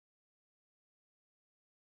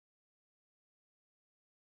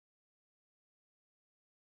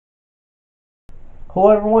Hello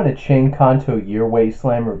everyone, it's Shane Kanto, your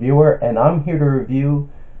Wasteland reviewer, and I'm here to review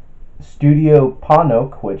Studio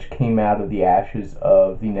Ponoc, which came out of the ashes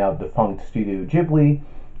of the now defunct Studio Ghibli,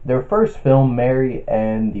 their first film, Mary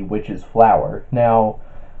and the Witch's Flower. Now,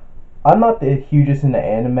 I'm not the hugest into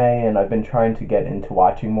anime, and I've been trying to get into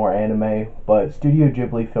watching more anime, but Studio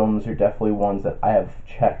Ghibli films are definitely ones that I have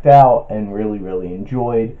checked out and really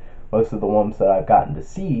enjoyed, most of the ones that I've gotten to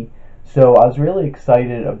see. So I was really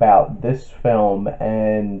excited about this film,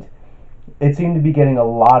 and it seemed to be getting a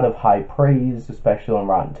lot of high praise, especially on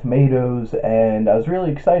Rotten Tomatoes, and I was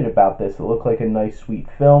really excited about this. It looked like a nice, sweet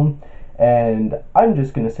film, and I'm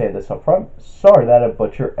just going to say this up front. Sorry that I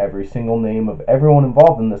butcher every single name of everyone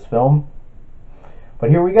involved in this film, but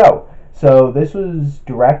here we go. So this was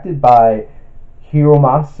directed by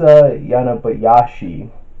Hiromasa Yanabayashi.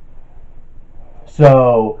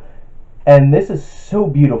 And this is so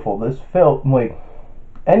beautiful. This film, like,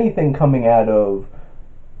 anything coming out of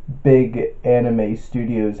big anime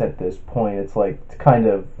studios at this point, it's like, it's kind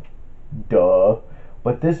of duh.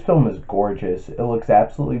 But this film is gorgeous. It looks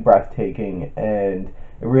absolutely breathtaking, and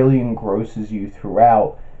it really engrosses you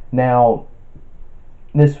throughout. Now,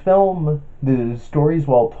 this film, the story's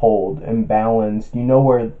well told and balanced. You know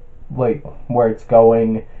where it's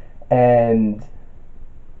going, and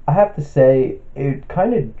I have to say, it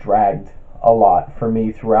kind of dragged a lot for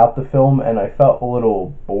me throughout the film, and I felt a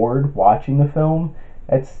little bored watching the film.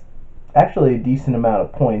 It's actually a decent amount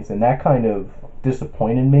of points, and that kind of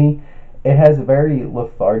disappointed me. It has a very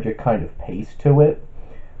lethargic kind of pace to it,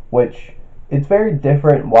 which it's very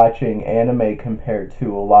different watching anime compared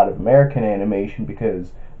to a lot of American animation,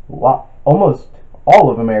 because almost all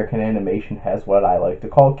of American animation has what I like to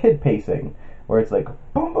call kid pacing, where it's like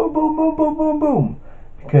boom, boom, boom, boom, boom, boom, boom,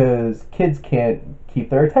 because kids can't keep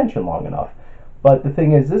their attention long enough. But the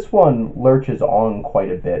thing is, this one lurches on quite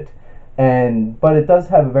a bit, but it does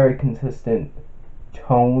have a very consistent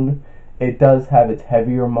tone. It does have its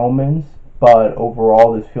heavier moments, but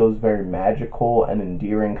overall this feels very magical and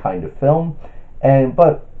endearing kind of film.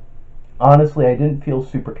 But honestly, I didn't feel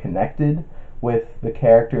super connected with the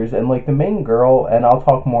characters, and like the main girl, and I'll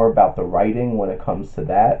talk more about the writing when it comes to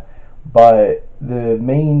that, but the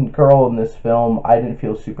main girl in this film I didn't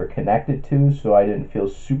feel super connected to, so I didn't feel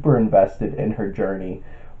super invested in her journey,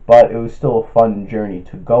 but it was still a fun journey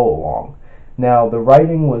to go along. Now, the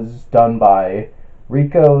writing was done by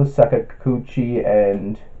Riko Sakaguchi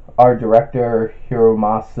and our director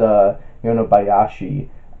Hiromasa Yonebayashi,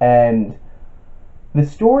 and the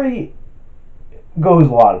story goes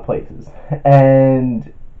a lot of places,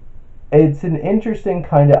 and it's an interesting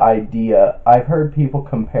kind of idea. I've heard people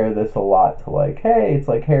compare this a lot to, like, hey, it's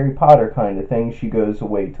like Harry Potter kind of thing. She goes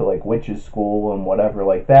away to like witches school and whatever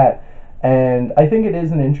like that. And I think it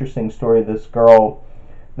is an interesting story.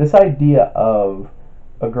 This idea of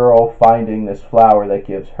a girl finding this flower that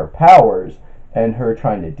gives her powers, and her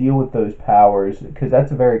trying to deal with those powers, because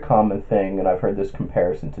that's a very common thing, and I've heard this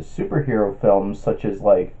comparison to superhero films such as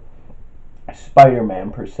like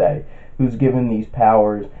Spider-Man per se, who's given these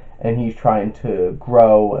powers and he's trying to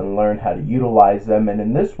grow and learn how to utilize them. And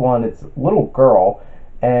in this one, it's a little girl,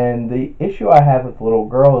 and the issue I have with the little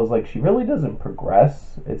girl is, like, she really doesn't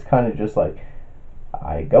progress. It's kind of just like,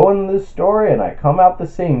 I go in this story and I come out the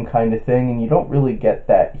same kind of thing, and you don't really get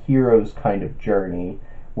that hero's kind of journey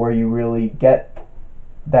where you really get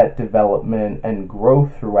that development and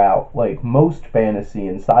growth throughout, like most fantasy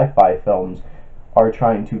and sci-fi films are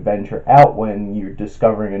trying to venture out when you're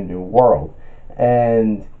discovering a new world.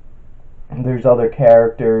 And there's other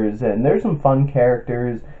characters, and there's some fun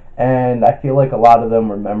characters, and I feel like a lot of them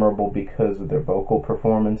were memorable because of their vocal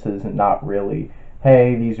performances, and not really,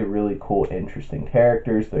 hey, these are really cool, interesting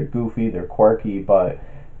characters, they're goofy, they're quirky, but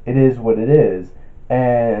it is what it is.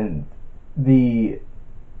 And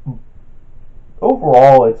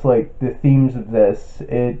overall, it's like the themes of this,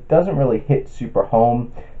 it doesn't really hit super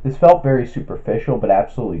home. This felt very superficial, but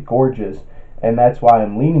absolutely gorgeous, and that's why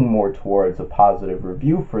I'm leaning more towards a positive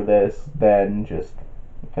review for this than just,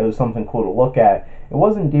 it was something cool to look at. It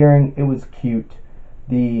was endearing, it was cute.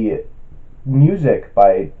 The music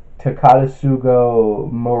by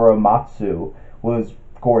Takatsugo Muramatsu was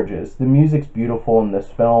gorgeous. The music's beautiful in this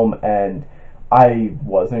film, and I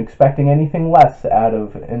wasn't expecting anything less out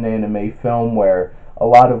of an anime film where a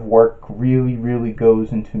lot of work really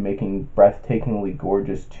goes into making breathtakingly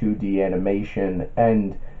gorgeous 2D animation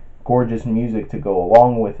and gorgeous music to go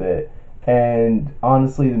along with it. And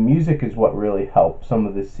honestly, the music is what really helped some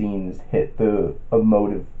of the scenes hit the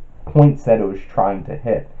emotive points that it was trying to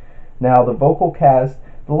hit. Now, the vocal cast,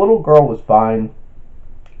 the little girl was fine,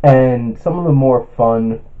 and some of the more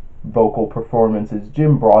fun vocal performances,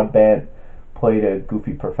 Jim Broadbent played a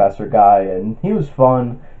goofy professor guy, and he was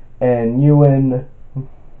fun. And Ewan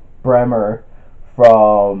Bremer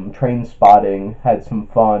from Train Spotting had some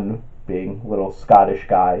fun being a little Scottish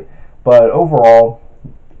guy. But overall,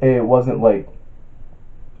 it wasn't like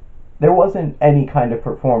there wasn't any kind of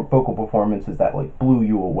vocal performances that like blew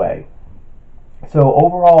you away. So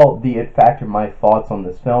overall, the it factor, my thoughts on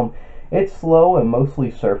this film, it's slow and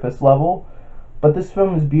mostly surface level, but this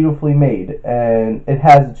film is beautifully made, and it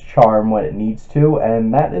has its charm when it needs to,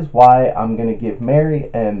 and that is why I'm going to give Mary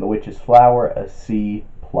and the Witch's Flower a C+.